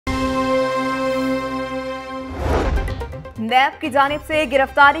नैब की जानिब से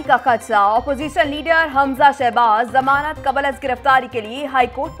गिरफ्तारी का खदशा। ऑपोजिशन लीडर हमजा शहबाज जमानत कबल अज गिरफ्तारी के लिए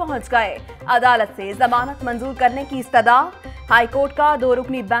हाईकोर्ट पहुंच गए। अदालत से जमानत मंजूर करने की इस्तदा। हाईकोर्ट का 2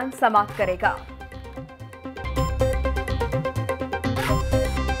 रुकनी बेंच समाअत करेगा।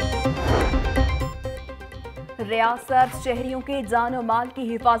 रियासत शहरियों के जान और माल की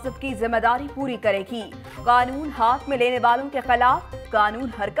हिफाजत की जिम्मेदारी पूरी करेगी। कानून हाथ में लेने वालों के खिलाफ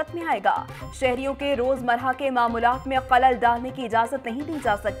कानून हरकत में आएगा। शहरियों के रोजमर्रा के मामूलात में खलल डालने की इजाजत नहीं दी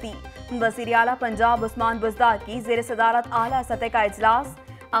जा सकती। वज़ीर आला पंजाब उस्मान बुज़दार की ज़ेर सदारत आला सतह का इजलास।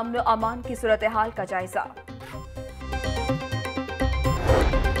 अमन व अमान की सूरत हाल का जायजा।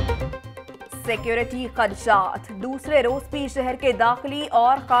 सिक्योरिटी खदशात। दूसरे रोज भी शहर के दाखिली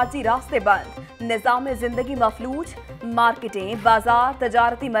और खारजी रास्ते बंद। निजाम जिंदगी मफलूज। मार्केटें, बाजार,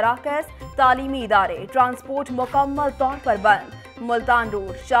 तजारती मराकज, तालीमी इदारे, ट्रांसपोर्ट मुकम्मल तौर पर बंद। मुल्तान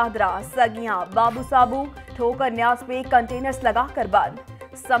रोड, शाहदरा, सगियां, बाबू साबू, ठोकर न्याज पे कंटेनर्स लगाकर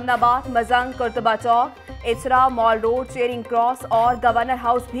बंद। समनाबाद, मजंग, कुर्तबा चौक, Ichhra, mall road, Charing cross और गवर्नर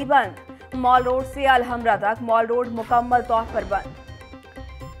हाउस भी बंद। मॉल रोड से अलहमरा तक मॉल रोड मुकम्मल तौर पर बंद।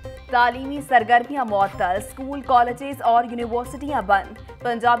 तालीमी सरगर्मियां मुअत्तल। स्कूल, कॉलेजेस और यूनिवर्सिटियां बंद।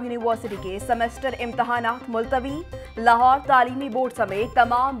 पंजाब यूनिवर्सिटी के सेमेस्टर इम्तहानात मुलतवी। लाहौर तालीमी बोर्ड समेत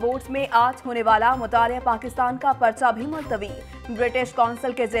तमाम बोर्ड्स में आज होने वाला मुतालिया पाकिस्तान का पर्चा भी मुलतवी। ब्रिटिश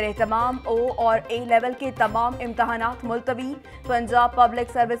काउंसिल के ज़ेरे तमाम O और A लेवल के तमाम इम्तहानात मुलतवी। पंजाब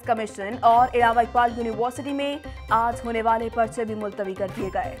पब्लिक सर्विस कमीशन और इलामा इकबाल यूनिवर्सिटी में आज होने वाले पर्चे भी मुलतवी कर दिए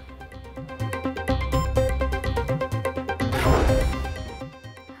गए।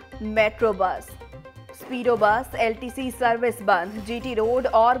 मेट्रो बस, स्पीडो बस, LTC सर्विस बंद। GT रोड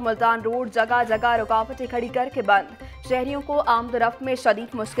और मुल्तान रोड जगह जगह रुकावटें खड़ी करके बंद। शहरियों को आमदरफ्त में शदीद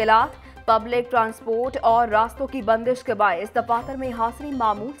मुश्किलात। पब्लिक ट्रांसपोर्ट और रास्तों की बंदिश के बायस दफातर में हाजिरी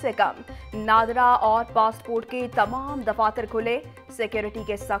मामूल से कम। नादरा और पासपोर्ट के तमाम दफातर खुले। सिक्योरिटी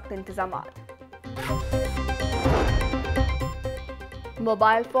के सख्त इंतजामात।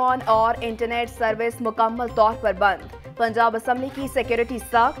 मोबाइल फोन और इंटरनेट सर्विस मुकम्मल तौर पर बंद। पंजाब असम्बली की सिक्योरिटी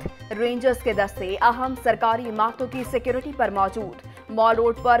सख्त। रेंजर्स के दस्ते अहम सरकारी इमारतों की सिक्योरिटी पर मौजूद। मॉल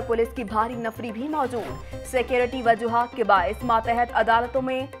रोड पर पुलिस की भारी नफरी भी मौजूद। सिक्योरिटी वजूहात के बायस मातहत अदालतों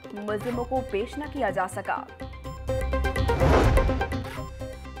में मुल्जिमों को पेश न किया जा सका।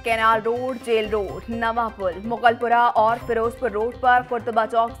 कैनाल रोड, जेल रोड, नवा पुल, मुगलपुरा और फिरोजपुर रोड पर कुर्तबा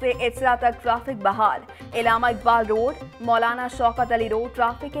चौक से इचरा तक ट्रैफिक बहाल। इलामा इकबाल रोड, मौलाना शौकत अली रोड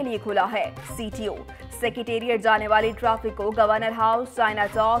ट्रैफिक के लिए खुला है। CTO सेक्रेटेरिएट जाने वाली ट्रैफिक को गवर्नर हाउस, चाइना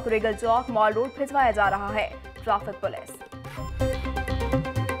चौक, रिगल चौक, मॉल रोड भिजवाया जा रहा है। Traffic police.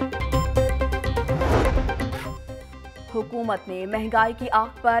 हुकूमत ने महंगाई की आग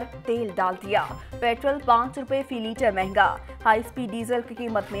पर तेल डाल दिया। पेट्रोल 5 रुपए फी लीटर महंगा। हाई स्पीड डीजल की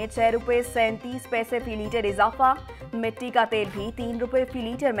कीमत में 6 रुपए 37 पैसे फी लीटर इजाफा। मिट्टी का तेल भी 3 रुपए फी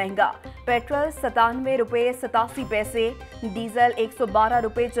लीटर महंगा। पेट्रोल 97 रुपए 87 पैसे, डीजल 112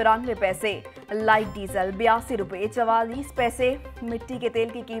 रुपए 94 पैसे, लाइट डीजल 82 रुपए 44 पैसे। मिट्टी के तेल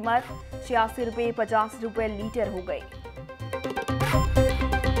की कीमत 86 रुपए 50 रुपए लीटर हो गई।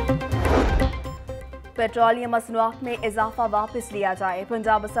 पेट्रोलियम मसनूआत में इजाफा वापस लिया जाए।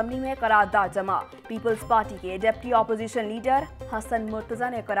 पंजाब असम्बली में करारदाद जमा। पीपल्स पार्टी के deputy opposition leader Hasan Murtaza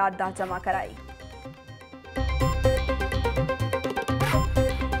ने करारदाद जमा कराई।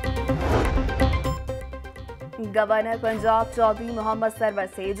 गवर्नर पंजाब चौधरी मोहम्मद सरवर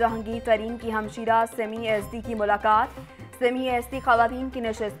से जहांगीर तरीन की हमशीरा सेमी SD की मुलाकात। सेमी SD खवातीन की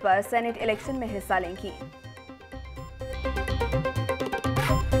नशिस्त पर सेनेट इलेक्शन में हिस्सा लेंगी।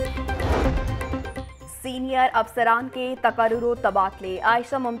 सीनियर अफसरान के तकर्रुर तबादले।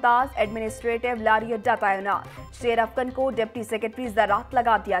 आयशा मुमताज एडमिनिस्ट्रेटिव लारी अड्डा तैनात। शेर अफकन को डिप्टी सेक्रेटरी ज़राअत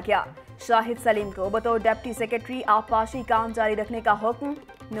लगा दिया गया। शाहिद सलीम को बतौर डिप्टी सेक्रेटरी आबपाशी काम जारी रखने का हुक्म।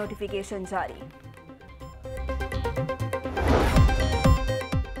 नोटिफिकेशन जारी।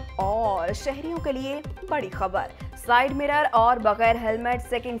 और शहरियों के लिए बड़ी खबर। साइड मिरर और बगैर हेलमेट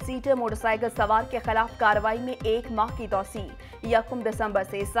सेकंड सीटर मोटरसाइकिल सवार के खिलाफ कार्रवाई में 1 माह की तौसी। 1 दिसंबर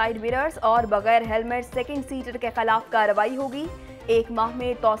से साइड मिरर्स और बगैर हेलमेट सेकंड सीटर के खिलाफ कार्रवाई होगी। 1 माह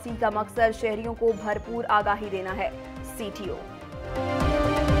में तौसी का मकसद शहरियों को भरपूर आगाही देना है। CTO